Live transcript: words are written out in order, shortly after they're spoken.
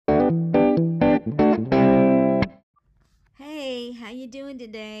you doing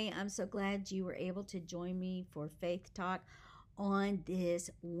today? I'm so glad you were able to join me for Faith Talk on this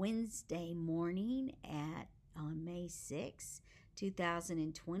Wednesday morning on May 6th,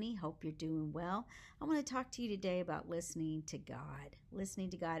 2020. Hope you're doing well. I want to talk to you today about listening to God. Listening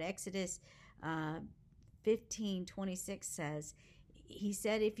to God. Exodus 15:26 says, he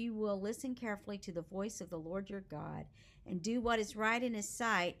said, if you will listen carefully to the voice of the Lord your God and do what is right in his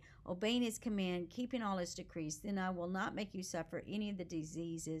sight, obeying his command, keeping all his decrees, then I will not make you suffer any of the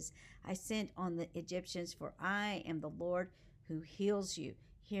diseases I sent on the Egyptians, for I am the Lord who heals you.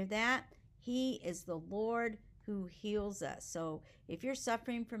 Hear that? He is the Lord who heals us. So if you're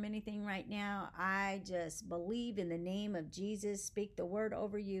suffering from anything right now, I just believe in the name of Jesus, speak the word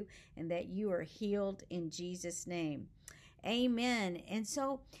over you, and that you are healed in Jesus' name. Amen. And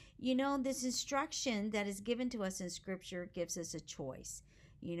so, this instruction that is given to us in Scripture gives us a choice.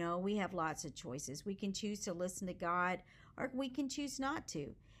 We have lots of choices. We can choose to listen to God, or we can choose not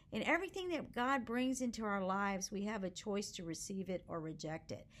to. And everything that God brings into our lives, we have a choice to receive it or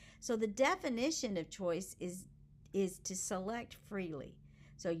reject it. So the definition of choice is to select freely.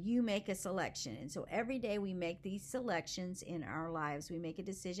 So you make a selection. And so every day we make these selections in our lives. We make a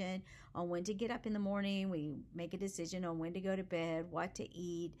decision on when to get up in the morning. We make a decision on when to go to bed, what to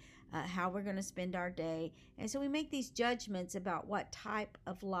eat, how we're going to spend our day. And so we make these judgments about what type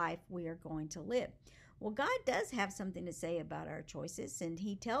of life we are going to live. Well, God does have something to say about our choices, and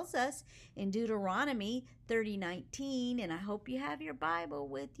he tells us in Deuteronomy 30:19, and I hope you have your Bible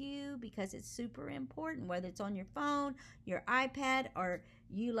with you because it's super important, whether it's on your phone, your iPad, or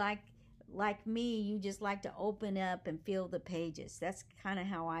you like me, you just like to open up and feel the pages. That's kind of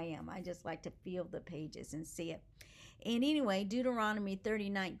how I am. I just like to feel the pages and see it. And anyway, Deuteronomy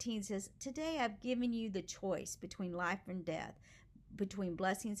 30:19 says, today I've given you the choice between life and death, between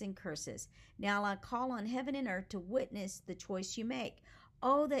blessings and curses. Now I call on heaven and earth to witness the choice you make.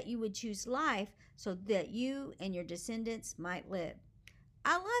 Oh, that you would choose life so that you and your descendants might live.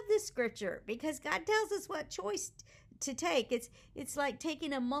 I love this scripture because God tells us what choice to take. It's like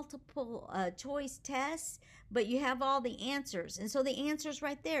taking a multiple choice test, but you have all the answers. And so the answer's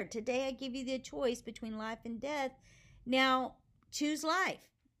right there. Today I give you the choice between life and death. Now choose life.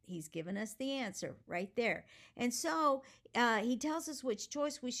 He's given us the answer right there. And so he tells us which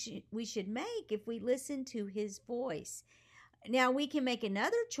choice we should make if we listen to his voice. Now we can make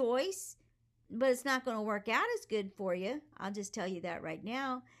another choice, but it's not going to work out as good for you. I'll just tell you that right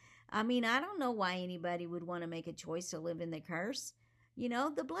now. I mean, I don't know why anybody would want to make a choice to live in the curse. The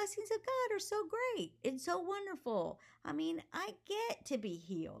blessings of God are so great. It's so wonderful. I mean, I get to be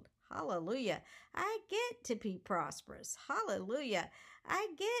healed. Hallelujah. I get to be prosperous. Hallelujah. I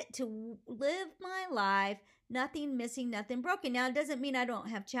get to live my life, nothing missing, nothing broken. Now, it doesn't mean I don't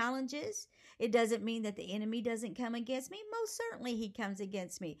have challenges. It doesn't mean that the enemy doesn't come against me. Most certainly he comes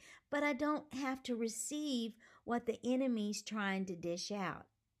against me. But I don't have to receive what the enemy's trying to dish out.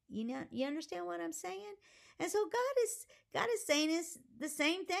 You understand what I'm saying? And so God is saying is the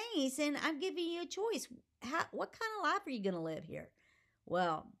same thing. He's saying, I'm giving you a choice. What kind of life are you going to live here?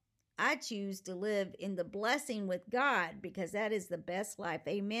 Well, I choose to live in the blessing with God because that is the best life.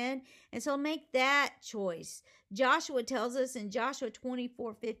 Amen. And so make that choice. Joshua tells us in Joshua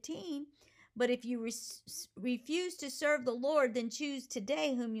 24:15, but if you refuse to serve the Lord, then choose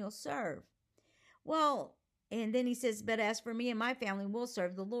today whom you'll serve. Well, and then he says, but as for me and my family, we'll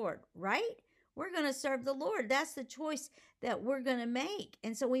serve the Lord, right? We're going to serve the Lord. That's the choice that we're going to make.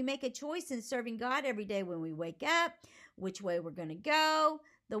 And so we make a choice in serving God every day when we wake up, which way we're going to go.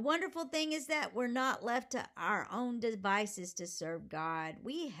 The wonderful thing is that we're not left to our own devices to serve God.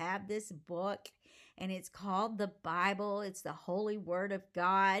 We have this book, and it's called the Bible. It's the Holy Word of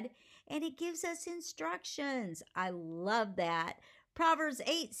God, and it gives us instructions. I love that. Proverbs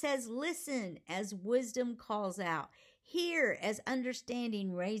 8 says, listen as wisdom calls out. Hear as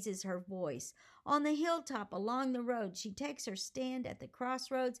understanding raises her voice. On the hilltop along the road, she takes her stand at the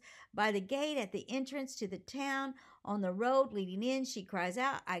crossroads. By the gate at the entrance to the town, on the road leading in, she cries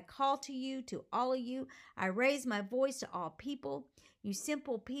out, I call to you, to all of you. I raise my voice to all people. You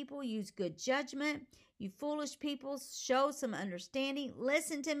simple people, use good judgment. You foolish people, show some understanding.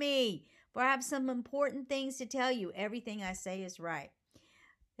 Listen to me, for I have some important things to tell you. Everything I say is right.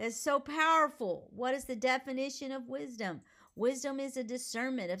 That's so powerful. What is the definition of wisdom? Wisdom is a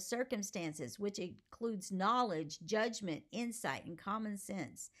discernment of circumstances, which includes knowledge, judgment, insight, and common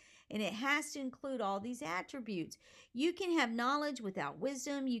sense. And it has to include all these attributes. You can have knowledge without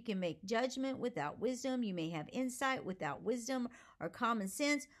wisdom. You can make judgment without wisdom. You may have insight without wisdom or common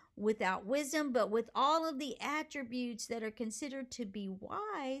sense without wisdom. But with all of the attributes that are considered to be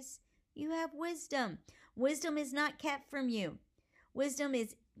wise, you have wisdom. Wisdom is not kept from you. Wisdom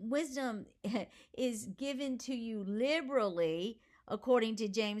is given to you liberally, according to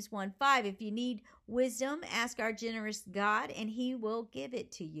James 1:5. If you need wisdom, ask our generous God, and he will give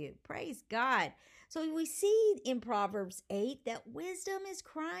it to you. Praise God. So we see in Proverbs 8 that wisdom is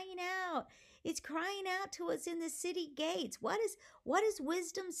crying out. It's crying out to us in the city gates. What is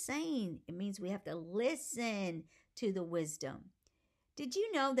wisdom saying? It means we have to listen to the wisdom. Did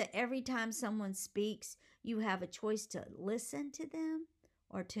you know that every time someone speaks, you have a choice to listen to them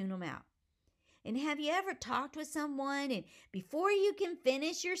or tune them out? And have you ever talked with someone and before you can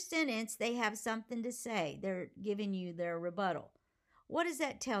finish your sentence, they have something to say? They're giving you their rebuttal. What does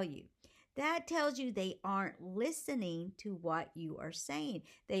that tell you? That tells you they aren't listening to what you are saying.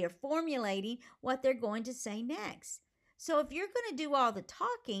 They are formulating what they're going to say next. So if you're going to do all the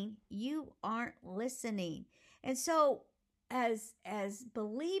talking, you aren't listening. And so as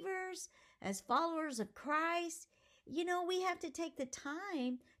believers, as followers of Christ, we have to take the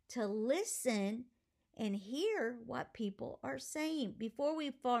time to listen and hear what people are saying before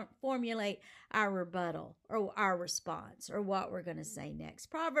we formulate our rebuttal or our response or what we're going to say next.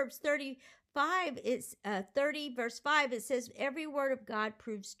 Proverbs 30 verse 5, it says, every word of God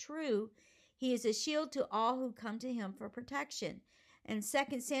proves true. He is a shield to all who come to him for protection. And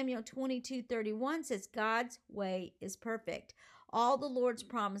 2 Samuel 22:31 says, God's way is perfect. All the Lord's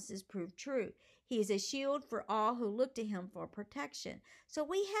promises prove true. He is a shield for all who look to him for protection. So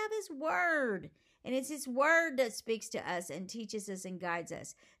we have his word, and it's his word that speaks to us and teaches us and guides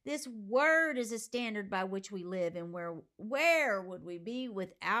us. This word is a standard by which we live, and where would we be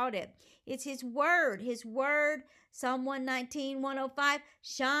without it? It's his word. His word, Psalm 119:105,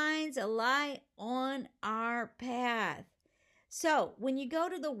 shines a light on our path. So when you go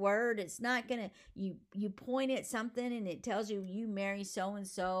to the word, it's not going to, you point at something and it tells you marry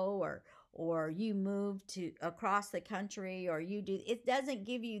so-and-so or you move to across the country or it doesn't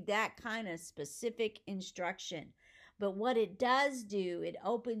give you that kind of specific instruction. But what it does do, it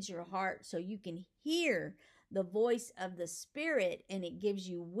opens your heart so you can hear the voice of the Spirit, and it gives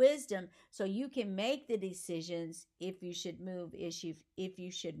you wisdom so you can make the decisions if you should move, if you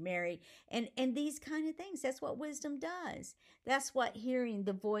should marry, and these kind of things. That's what wisdom does. That's what hearing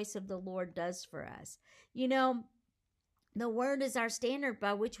the voice of the Lord does for us. The word is our standard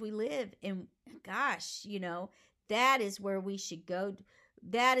by which we live, and gosh, that is where we should go.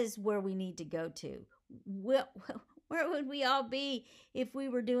 That is where we need to go to. Where would we all be if we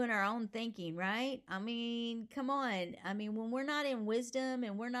were doing our own thinking, right? I mean, come on. I mean, when we're not in wisdom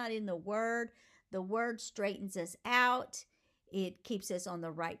and we're not in the word straightens us out. It keeps us on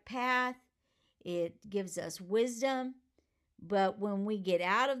the right path. It gives us wisdom. But when we get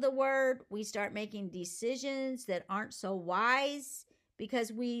out of the word, we start making decisions that aren't so wise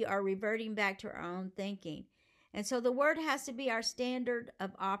because we are reverting back to our own thinking. And so the word has to be our standard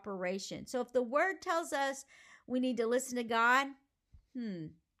of operation. So if the word tells us we need to listen to God,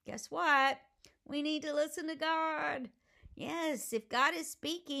 guess what? We need to listen to God. Yes, if God is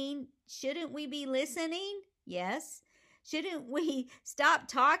speaking, shouldn't we be listening? Yes. Shouldn't we stop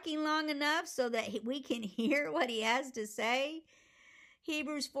talking long enough so that we can hear what he has to say?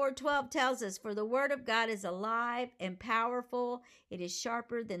 Hebrews 4:12 tells us, for the word of God is alive and powerful. It is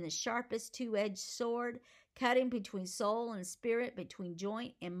sharper than the sharpest two-edged sword, cutting between soul and spirit, between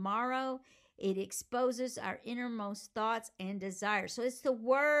joint and marrow. It exposes our innermost thoughts and desires. So it's the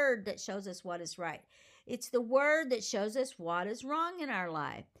word that shows us what is right. It's the word that shows us what is wrong in our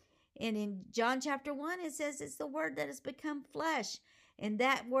life. And in John chapter 1, it says it's the word that has become flesh. And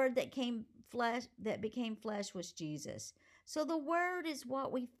that word that became flesh was Jesus. So the word is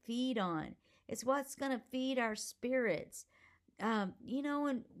what we feed on. It's what's going to feed our spirits. And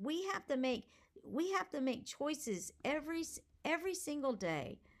we have to make choices every single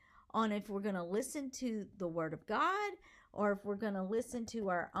day on if we're going to listen to the word of God or if we're going to listen to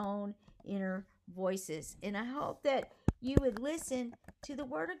our own inner voices. And I hope that you would listen to the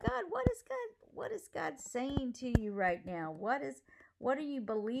word of God. What is God saying to you right now? What are you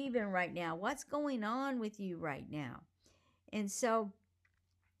believing right now? What's going on with you right now? And so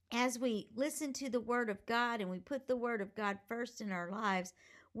as we listen to the word of God and we put the word of God first in our lives,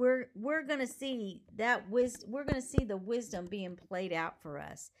 we're going to see we're going to see the wisdom being played out for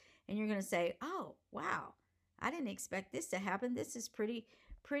us. And you're going to say, oh, wow, I didn't expect this to happen. This is pretty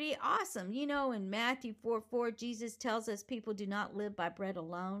awesome. In Matthew 4:4, Jesus tells us people do not live by bread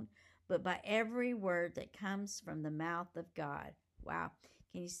alone, but by every word that comes from the mouth of God. Wow.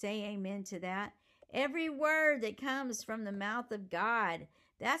 Can you say amen to that? Every word that comes from the mouth of God,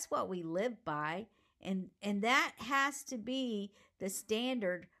 that's what we live by. And that has to be the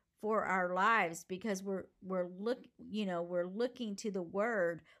standard for our lives, because we're looking to the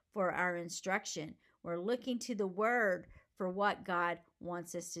word for our instruction. We're looking to the word for what God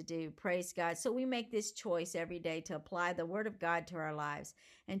wants us to do. Praise God. So we make this choice every day to apply the word of God to our lives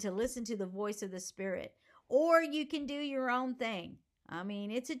and to listen to the voice of the Spirit. Or you can do your own thing. I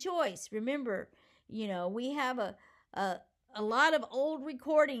mean, it's a choice. Remember, we have a lot of old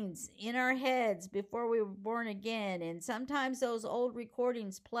recordings in our heads before we were born again. And sometimes those old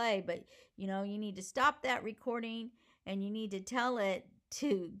recordings play, but you need to stop that recording and you need to tell it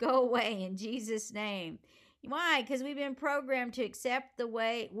to go away in Jesus' name. Why? Because we've been programmed to accept the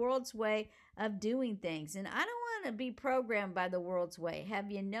world's way of doing things. And I don't want to be programmed by the world's way.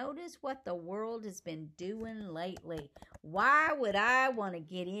 Have you noticed what the world has been doing lately? Why would I want to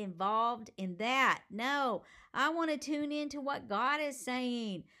get involved in that? No, I want to tune into what God is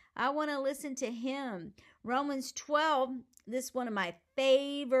saying. I want to listen to Him. Romans 12, this is one of my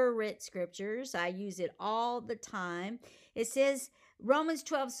favorite scriptures. I use it all the time. It says, Romans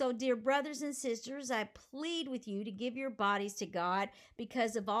 12, so dear brothers and sisters, I plead with you to give your bodies to God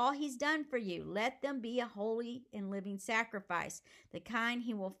because of all He's done for you. Let them be a holy and living sacrifice, the kind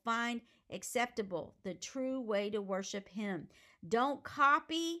He will find acceptable, the true way to worship Him. Don't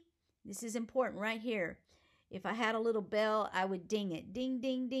copy. This is important right here. If I had a little bell, I would ding it. Ding,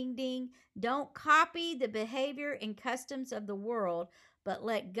 ding, ding, ding. Don't copy the behavior and customs of the world, but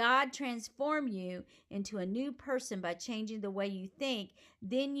let God transform you into a new person by changing the way you think.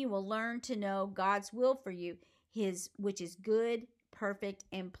 Then you will learn to know God's will for you, which is good, perfect,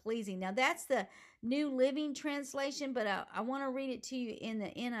 and pleasing. Now, that's the New Living Translation, but I want to read it to you in the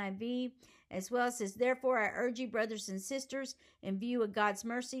NIV as well. It says, therefore, I urge you, brothers and sisters, in view of God's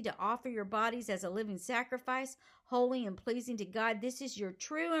mercy, to offer your bodies as a living sacrifice, holy and pleasing to God. This is your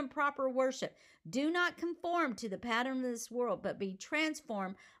true and proper worship. Do not conform to the pattern of this world, but be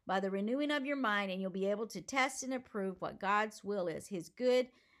transformed by the renewing of your mind, and you'll be able to test and approve what God's will is, His good,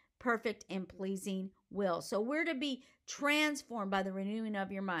 perfect, and pleasing will. So we're to be transformed by the renewing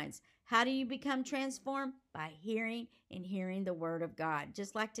of your minds. How do you become transformed? By hearing the word of God.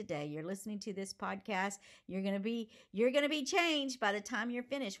 Just like today, you're listening to this podcast. You're going to be changed by the time you're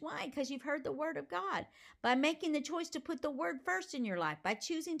finished. Why? Because you've heard the word of God. By making the choice to put the word first in your life, by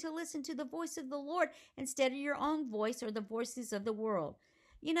choosing to listen to the voice of the Lord instead of your own voice or the voices of the world.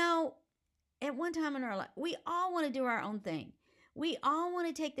 At one time in our life, we all want to do our own thing. We all want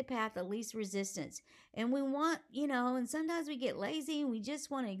to take the path of least resistance. And we want, and sometimes we get lazy and we just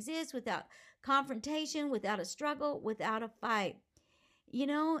want to exist without confrontation, without a struggle, without a fight.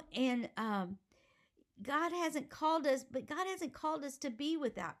 And God hasn't called us to be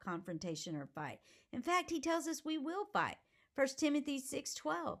without confrontation or fight. In fact, He tells us we will fight. 1 Timothy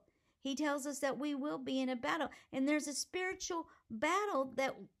 6:12. He tells us that we will be in a battle. And there's a spiritual battle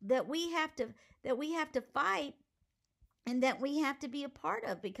that we have to fight, and that we have to be a part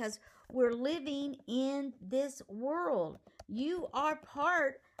of, because we're living in this world. You are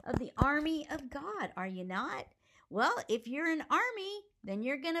part of the army of God, are you not? Well, if you're an army, then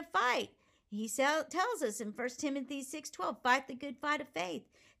you're going to fight. He tells us in 1 Timothy 6:12, fight the good fight of faith.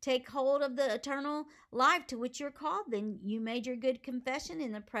 Take hold of the eternal life to which you're called. Then you made your good confession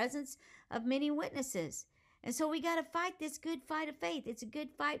in the presence of many witnesses. And so we got to fight this good fight of faith. It's a good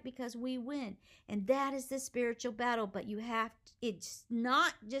fight because we win. And that is the spiritual battle. But it's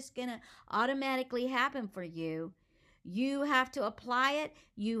not just going to automatically happen for you. You have to apply it.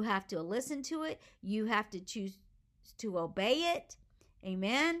 You have to listen to it. You have to choose to obey it.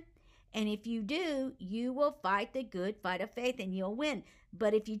 Amen. And if you do, you will fight the good fight of faith and you'll win.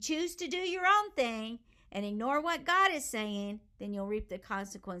 But if you choose to do your own thing and ignore what God is saying, then you'll reap the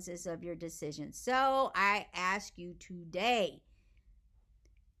consequences of your decisions. So I ask you today,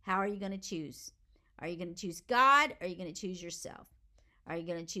 how are you going to choose? Are you going to choose God? Or are you going to choose yourself? Are you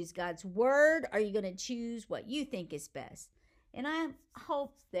going to choose God's word? Or are you going to choose what you think is best? And I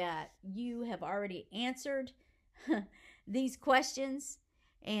hope that you have already answered these questions.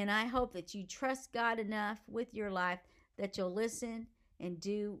 And I hope that you trust God enough with your life that you'll listen and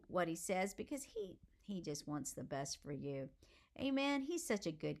do what He says, because He just wants the best for you. Amen. He's such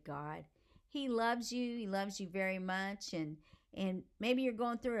a good God. He loves you. He loves you very much. And maybe you're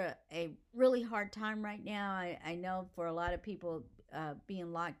going through a really hard time right now. I know for a lot of people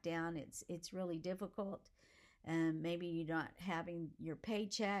being locked down, it's really difficult. Maybe you're not having your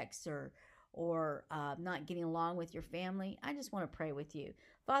paychecks or not getting along with your family. I just want to pray with you.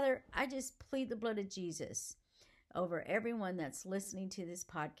 Father, I just plead the blood of Jesus over everyone that's listening to this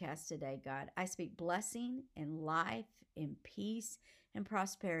podcast today, God. I speak blessing and life and peace and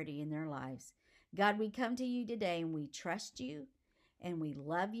prosperity in their lives. God, we come to you today and we trust you and we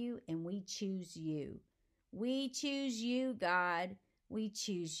love you, and we choose you. We choose you, God. We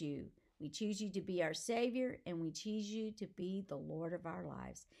choose you. We choose you to be our Savior, and we choose you to be the Lord of our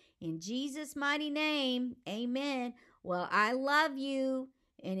lives. In Jesus' mighty name, amen. Well, I love you,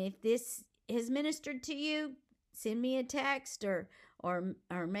 and if this has ministered to you, send me a text or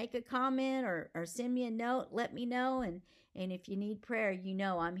make a comment or send me a note. Let me know, and if you need prayer,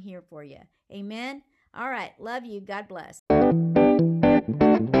 I'm here for you. Amen. All right. Love you. God bless.